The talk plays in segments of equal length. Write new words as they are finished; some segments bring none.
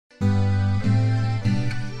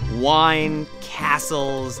Wine,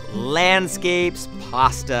 castles, landscapes,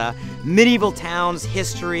 pasta, medieval towns,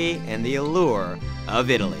 history, and the allure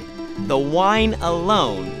of Italy. The wine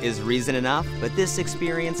alone is reason enough, but this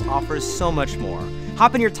experience offers so much more.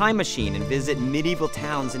 Hop in your time machine and visit medieval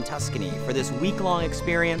towns in Tuscany for this week-long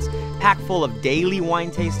experience packed full of daily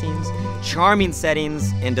wine tastings, charming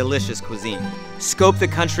settings, and delicious cuisine. Scope the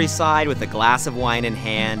countryside with a glass of wine in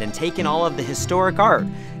hand and take in all of the historic art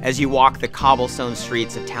as you walk the cobblestone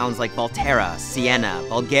streets of towns like Volterra, Siena,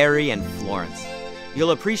 Bolgheri, and Florence.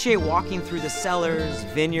 You'll appreciate walking through the cellars,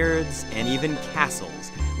 vineyards, and even castles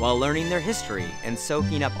while learning their history and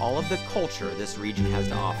soaking up all of the culture this region has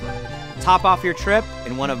to offer. Top off your trip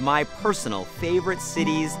in one of my personal favorite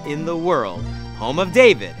cities in the world, home of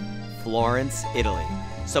David, Florence, Italy.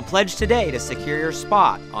 So pledge today to secure your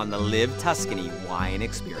spot on the Liv Tuscany wine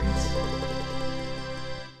experience.